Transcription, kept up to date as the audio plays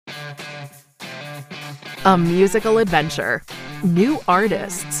A musical adventure, new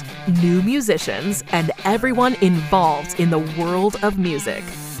artists, new musicians, and everyone involved in the world of music.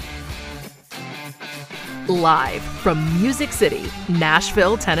 Live from Music City,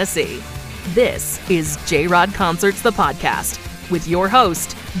 Nashville, Tennessee, this is J-Rod Concerts, the podcast, with your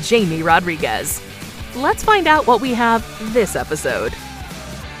host, Jamie Rodriguez. Let's find out what we have this episode.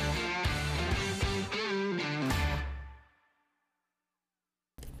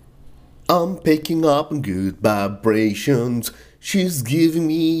 I'm picking up good vibrations. She's giving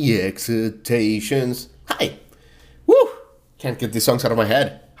me excitations. Hi. Woo! Can't get these songs out of my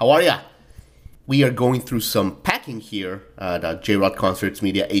head. How are ya? We are going through some packing here at J-Rod Concerts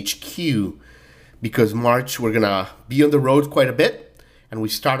Media HQ because March we're gonna be on the road quite a bit, and we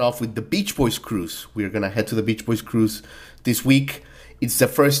start off with the Beach Boys cruise. We're gonna head to the Beach Boys cruise this week. It's the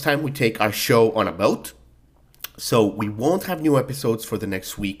first time we take our show on a boat, so we won't have new episodes for the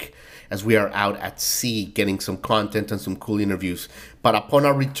next week as we are out at sea getting some content and some cool interviews. But upon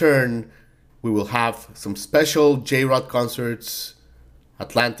our return, we will have some special J-Rod Concerts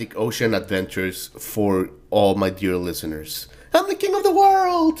Atlantic Ocean adventures for all my dear listeners. I'm the king of the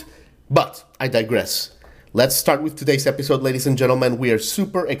world! But I digress. Let's start with today's episode, ladies and gentlemen. We are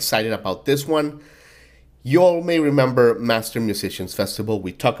super excited about this one. You all may remember Master Musicians Festival.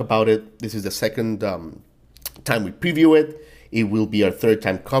 We talk about it. This is the second time we preview it. It will be our third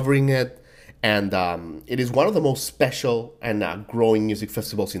time covering it. And it is one of the most special and growing music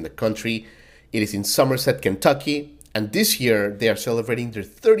festivals in the country. It is in Somerset, Kentucky. And this year, they are celebrating their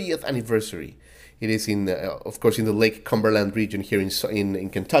 30th anniversary. It is, of course, in the Lake Cumberland region here in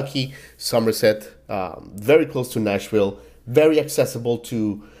Kentucky. Somerset, very close to Nashville, very accessible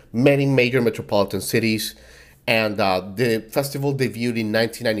to many major metropolitan cities. And the festival debuted in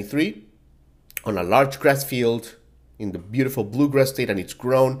 1993 on a large grass field in the beautiful bluegrass state, and it's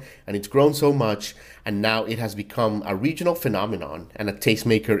grown so much, and now it has become a regional phenomenon and a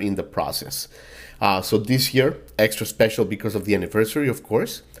tastemaker in the process. So this year, extra special because of the anniversary, of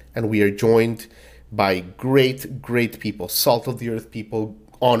course, and we are joined by great people, salt of the earth people,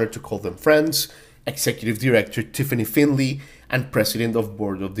 honored to call them friends, Executive Director Tiffany Finley, and President of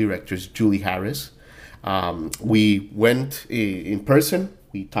Board of Directors Julie Harris. We went in person,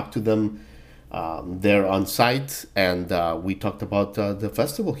 we talked to them there on site, and we talked about the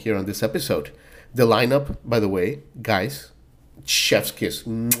festival here on this episode. The lineup, by the way, guys, chef's kiss.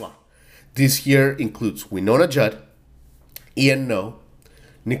 Mwah. This year includes Winona Judd, Ian Noe,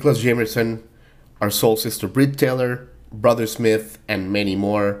 Nicholas Jamerson, our soul sister Britt Taylor, Brother Smith, and many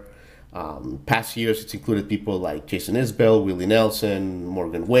more. Past years, it's included people like Jason Isbell, Willie Nelson,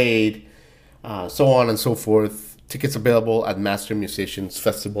 Morgan Wade, so on and so forth. Tickets available at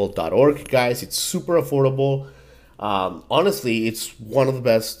mastermusiciansfestival.org. Guys, it's super affordable. Honestly, it's one of the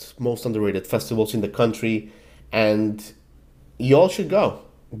best, most underrated festivals in the country, and you all should go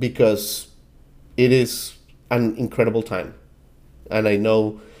because it is an incredible time. And I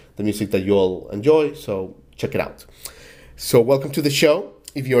know the music that you all enjoy, so check it out. So welcome to the show.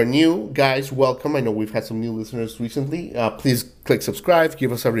 If you're new, guys, welcome. I know we've had some new listeners recently. Please click subscribe,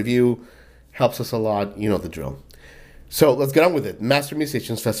 give us a review. Helps us a lot. You know the drill. So let's get on with it. Master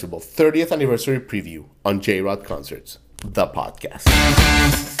Musicians Festival 30th Anniversary Preview on J-Rod Concerts, the podcast.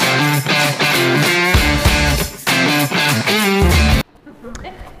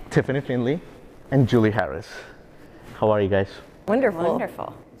 Tiffany Finley and Julie Harris. How are you guys? Wonderful.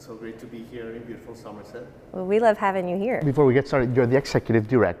 It's so great to be here in beautiful Somerset. Well, we love having you here. Before we get started, you're the Executive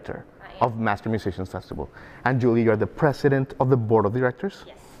Director of Master Musicians Festival. And Julie, you're the President of the Board of Directors?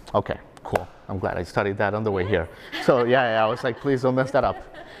 Yes. Okay, cool. I'm glad I studied that on the way here. So yeah, I was like, please don't mess that up.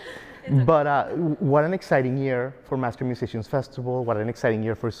 But what an exciting year for Master Musicians Festival. What an exciting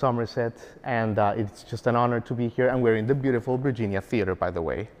year for Somerset. And it's just an honor to be here. And we're in the beautiful Virginia Theater, by the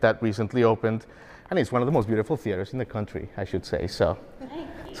way, that recently opened. And it's one of the most beautiful theaters in the country, I should say. So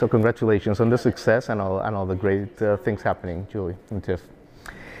congratulations on the success and all the great things happening, Julie and Tiff.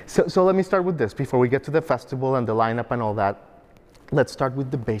 So let me start with this. Before we get to the festival and the lineup and all that, let's start with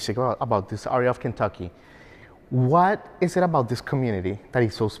the basic about this area of Kentucky. What is it about this community that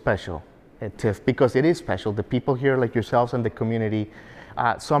is so special, Tiff? Because it is special. The people here, like yourselves and the community,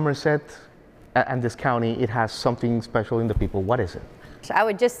 Somerset and this county, it has something special in the people. What is it? I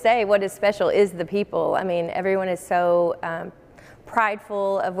would just say what is special is the people. I mean, everyone is so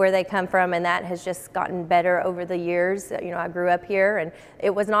prideful of where they come from, and that has just gotten better over the years. You know, I grew up here, and it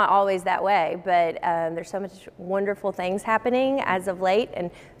was not always that way, but there's so much wonderful things happening as of late, and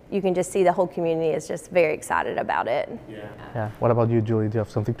you can just see the whole community is just very excited about it. Yeah. What about you, Julie? Do you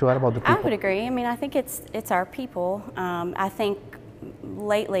have something to add about the people? I would agree. I mean, I think it's our people. I think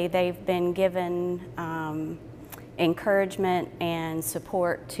lately they've been given encouragement and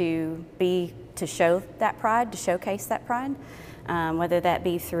support to show that pride, to showcase that pride, whether that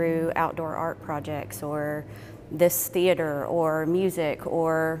be through outdoor art projects or this theater or music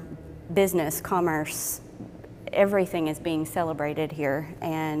or business, commerce. Everything is being celebrated here,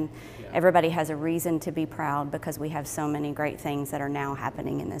 and everybody has a reason to be proud because we have so many great things that are now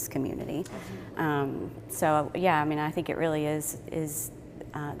happening in this community. So yeah, I mean, I think it really is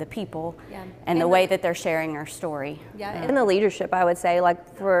the people and the way that they're sharing our story. And the leadership, I would say,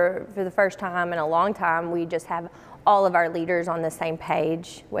 like for the first time in a long time, we just have all of our leaders on the same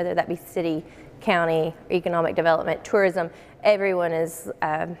page, whether that be city, county, economic development, tourism. Everyone is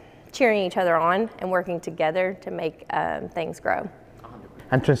cheering each other on and working together to make things grow.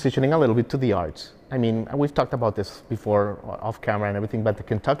 And transitioning a little bit to the arts. I mean, we've talked about this before off camera and everything, but the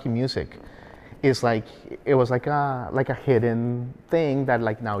Kentucky music is like, it was like a hidden thing that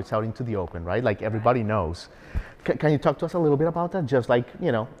like now it's out into the open, right? Like everybody knows. Can you talk to us a little bit about that? Just like,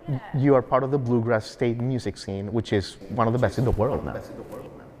 you know, you are part of the bluegrass state music scene, which is one of the best in the world now.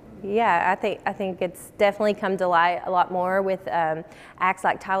 Yeah, I think it's definitely come to light a lot more with acts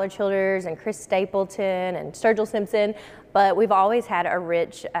like Tyler Childers and Chris Stapleton and Sturgill Simpson, but we've always had a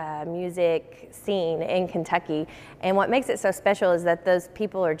rich music scene in Kentucky, and what makes it so special is that those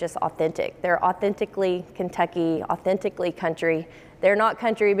people are just authentic. They're authentically Kentucky, authentically country. They're not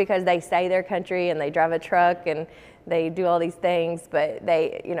country because they say they're country and they drive a truck and they do all these things, but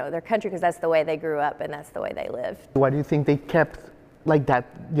they, you know, they're country because that's the way they grew up and that's the way they live. Why do you think they kept like that?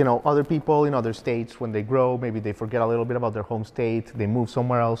 You know, other people in other states, when they grow, maybe they forget a little bit about their home state, they move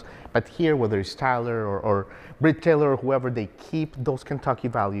somewhere else. But here, whether it's Tyler or Britt Taylor or whoever, they keep those Kentucky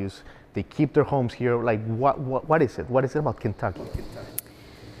values. They keep their homes here. Like, what is it? What is it about Kentucky?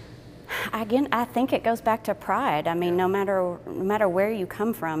 Again, I think it goes back to pride. I mean, no matter where you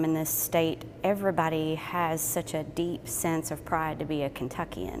come from in this state, everybody has such a deep sense of pride to be a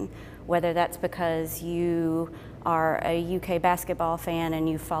Kentuckian. Whether that's because you are a UK basketball fan and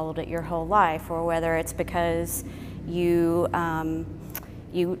you followed it your whole life, or whether it's because you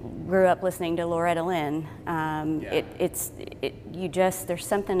grew up listening to Loretta Lynn. There's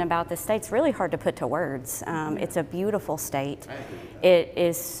something about the state. It's really hard to put to words. It's a beautiful state. It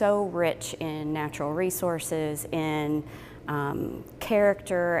is so rich in natural resources, in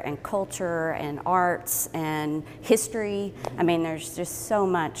character and culture and arts and history. I mean, there's just so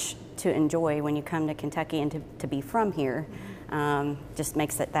much to enjoy when you come to Kentucky, and to be from here just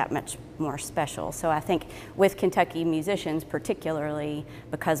makes it that much more special. So I think with Kentucky musicians, particularly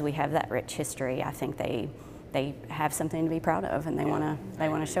because we have that rich history, I think they have something to be proud of, and they want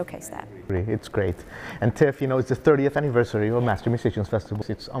to showcase that. It's great. And Tiff, you know, it's the 30th anniversary of Master Musicians Festival.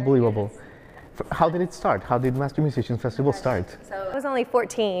 It's unbelievable. How did it start? How did Master Musicians Festival start? So I was only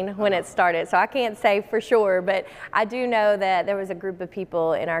 14 when it started, so I can't say for sure, but I do know that there was a group of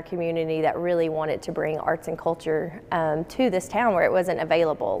people in our community that really wanted to bring arts and culture to this town where it wasn't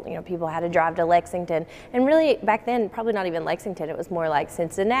available. You know, people had to drive to Lexington, and really back then, probably not even Lexington, it was more like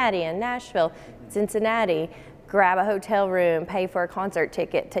Cincinnati and Nashville. Cincinnati, grab a hotel room, pay for a concert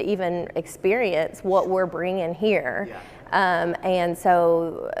ticket to even experience what we're bringing here. Yeah. And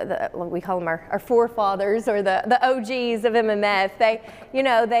so we call them our forefathers, or the OGs of MMF.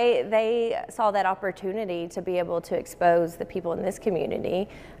 They saw that opportunity to be able to expose the people in this community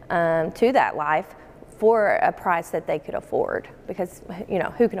to that life for a price that they could afford, because, you know,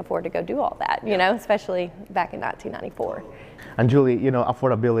 who can afford to go do all that, you know, especially back in 1994. And Julie, you know,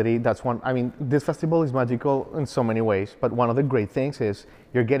 affordability, that's one. I mean, this festival is magical in so many ways, but one of the great things is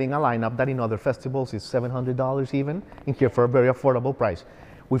you're getting a lineup that in other festivals is $700 even, in here for a very affordable price.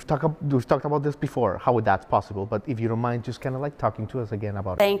 We've talked about this before, how that's possible, but if you don't mind just kind of like talking to us again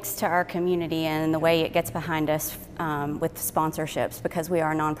about it. Thanks to our community and the way it gets behind us with sponsorships, because we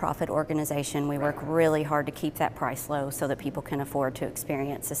are a nonprofit organization. We work really hard to keep that price low so that people can afford to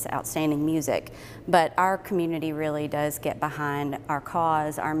experience this outstanding music. But our community really does get behind our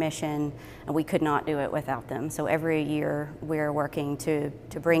cause, our mission, and we could not do it without them. So every year we're working to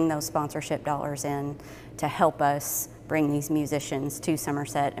bring those sponsorship dollars in to help us bring these musicians to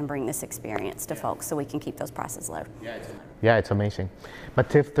Somerset and bring this experience to folks so we can keep those prices low. Yeah, it's amazing. But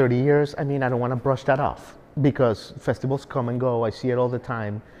Tiff, 30 years, I mean, I don't want to brush that off, because festivals come and go. I see it all the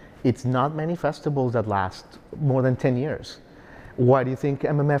time. It's not many festivals that last more than 10 years. Why do you think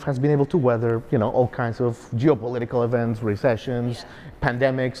MMF has been able to weather, you know, all kinds of geopolitical events, recessions,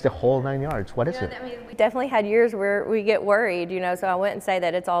 pandemics, the whole 9 yards? What is it? I mean, we definitely had years where we get worried, you know, so I wouldn't say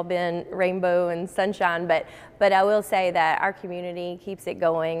that it's all been rainbow and sunshine, but I will say that our community keeps it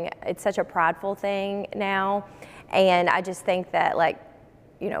going. It's such a prideful thing now. And I just think that, like,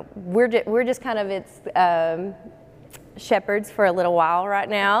 you know, we're just kind of its shepherds for a little while right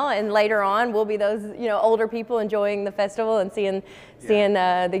now, and later on we'll be those, you know, older people enjoying the festival and seeing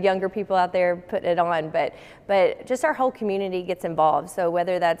the younger people out there putting it on. But just our whole community gets involved. So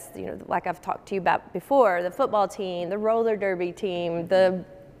whether that's, you know, like I've talked to you about before, the football team, the roller derby team, the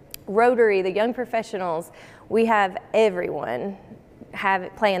Rotary, the young professionals, we have everyone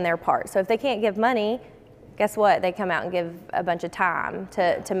playing their part. So if they can't give money, guess what? They come out and give a bunch of time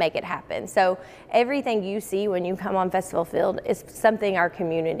to make it happen. So everything you see when you come on Festival Field is something our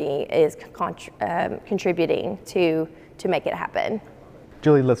community is contributing to make it happen.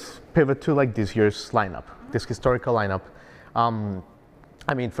 Julie, let's pivot to like this year's lineup, this historical lineup.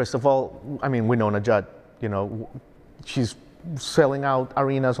 I mean, first of all, I mean, Winona Judd, you know, she's selling out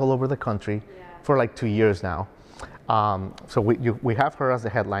arenas all over the country for like 2 years now. So we have her as the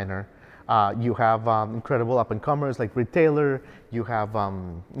headliner. You have incredible up-and-comers like Reed Taylor. You have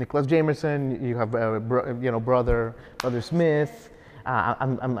Nicholas Jamerson. You have you know, Brother Smith.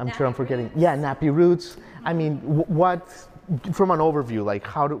 I'm sure I'm forgetting. Yeah, Nappy Roots. I mean, what from an overview, like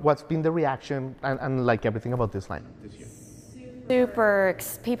what's been the reaction and like everything about this lineup this year?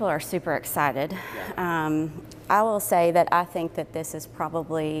 People are super excited. I will say that I think that this is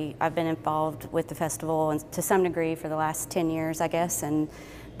probably, I've been involved with the festival and to some degree for the last 10 years, I guess, and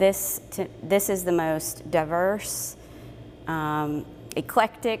this is the most diverse,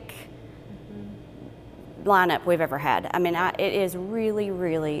 eclectic lineup we've ever had. I mean, it is really,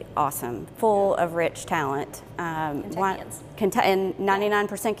 really awesome, full of rich talent. Kentuckians. And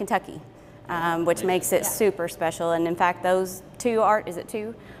 99% Kentucky. Which makes it super special. And in fact, those two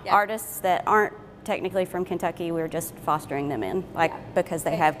artists that aren't technically from Kentucky, we're just fostering them in, because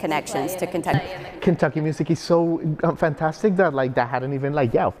they have connections to Kentucky. Kentucky music is so fantastic that like that hadn't even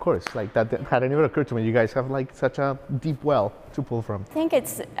of course, like that hadn't even occurred to me. You guys have like such a deep well to pull from. I think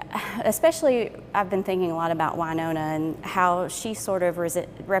it's, especially I've been thinking a lot about Winona and how she sort of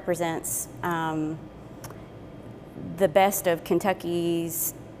represents the best of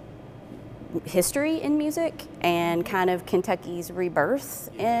Kentucky's history in music and kind of Kentucky's rebirth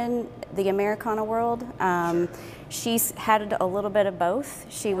in the Americana world. She's had a little bit of both.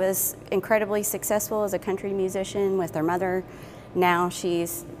 She was incredibly successful as a country musician with her mother. Now she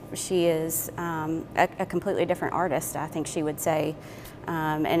is a completely different artist, I think she would say,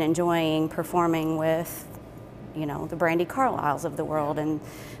 and enjoying performing with, you know, the Brandi Carlisles of the world. And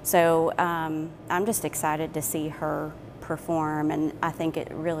so I'm just excited to see her perform, and I think it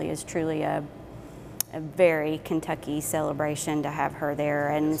really is truly a very Kentucky celebration to have her there,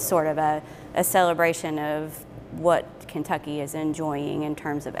 and sort of a celebration of what Kentucky is enjoying in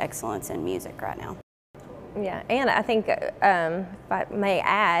terms of excellence in music right now. Yeah, and I think, if I may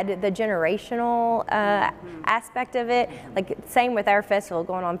add, the generational aspect of it, like same with our festival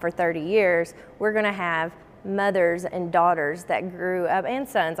going on for 30 years, we're gonna have mothers and daughters that grew up, and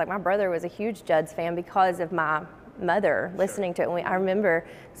sons. Like my brother was a huge Judds fan because of my mother listening to it. I remember,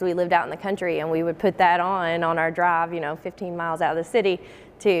 because we lived out in the country, and we would put that on our drive, you know, 15 miles out of the city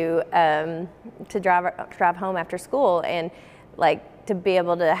to drive home after school, and like to be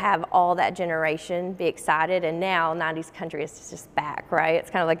able to have all that generation be excited. And now 90s country is just back, right? It's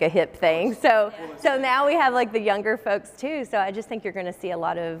kind of like a hip thing. So now we have like the younger folks too. So I just think you're going to see a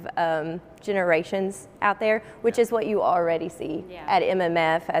lot of generations out there, which is what you already see at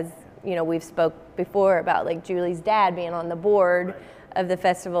MMF. As you know, we've spoke before about like Julie's dad being on the board of the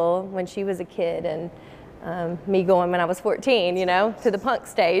festival when she was a kid, and me going when I was 14, you know, to the punk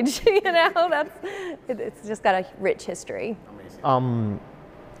stage. You know, it's just got a rich history.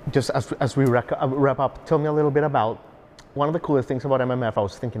 Just as we wrap up, tell me a little bit about one of the coolest things about MMF. I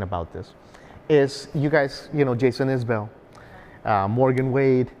was thinking about this, is you guys, you know, Jason Isbell, Morgan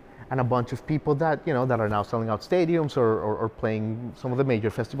Wade, and a bunch of people that, you know, that are now selling out stadiums or playing some of the major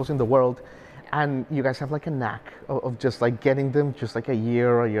festivals in the world. And you guys have like a knack of just like getting them just like a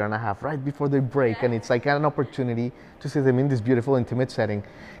year and a half right before they break. And it's like an opportunity to see them in this beautiful, intimate setting.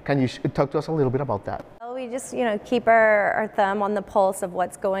 Can you talk to us a little bit about that? Well, we just, you know, keep our thumb on the pulse of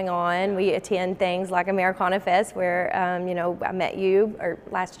what's going on. We attend things like Americana Fest, where, you know, I met you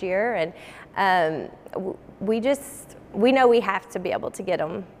last year. And we know we have to be able to get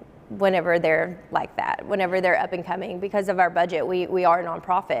them whenever they're like that, whenever they're up and coming. Because of our budget, we are a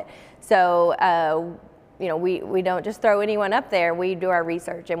nonprofit. So, you know, we don't just throw anyone up there. We do our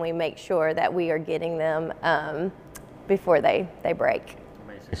research, and we make sure that we are getting them before they break.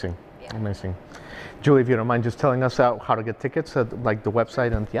 Amazing, amazing. Julie, if you don't mind just telling us how to get tickets, like the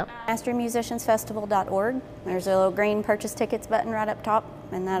website and MasterMusiciansFestival.org. There's a little green purchase tickets button right up top,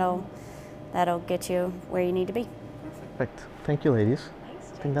 and that'll get you where you need to be. Perfect. Thank you, ladies.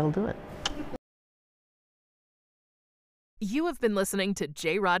 I think that'll do it. You have been listening to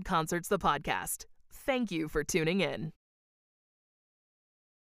J-Rod Concerts, the podcast. Thank you for tuning in.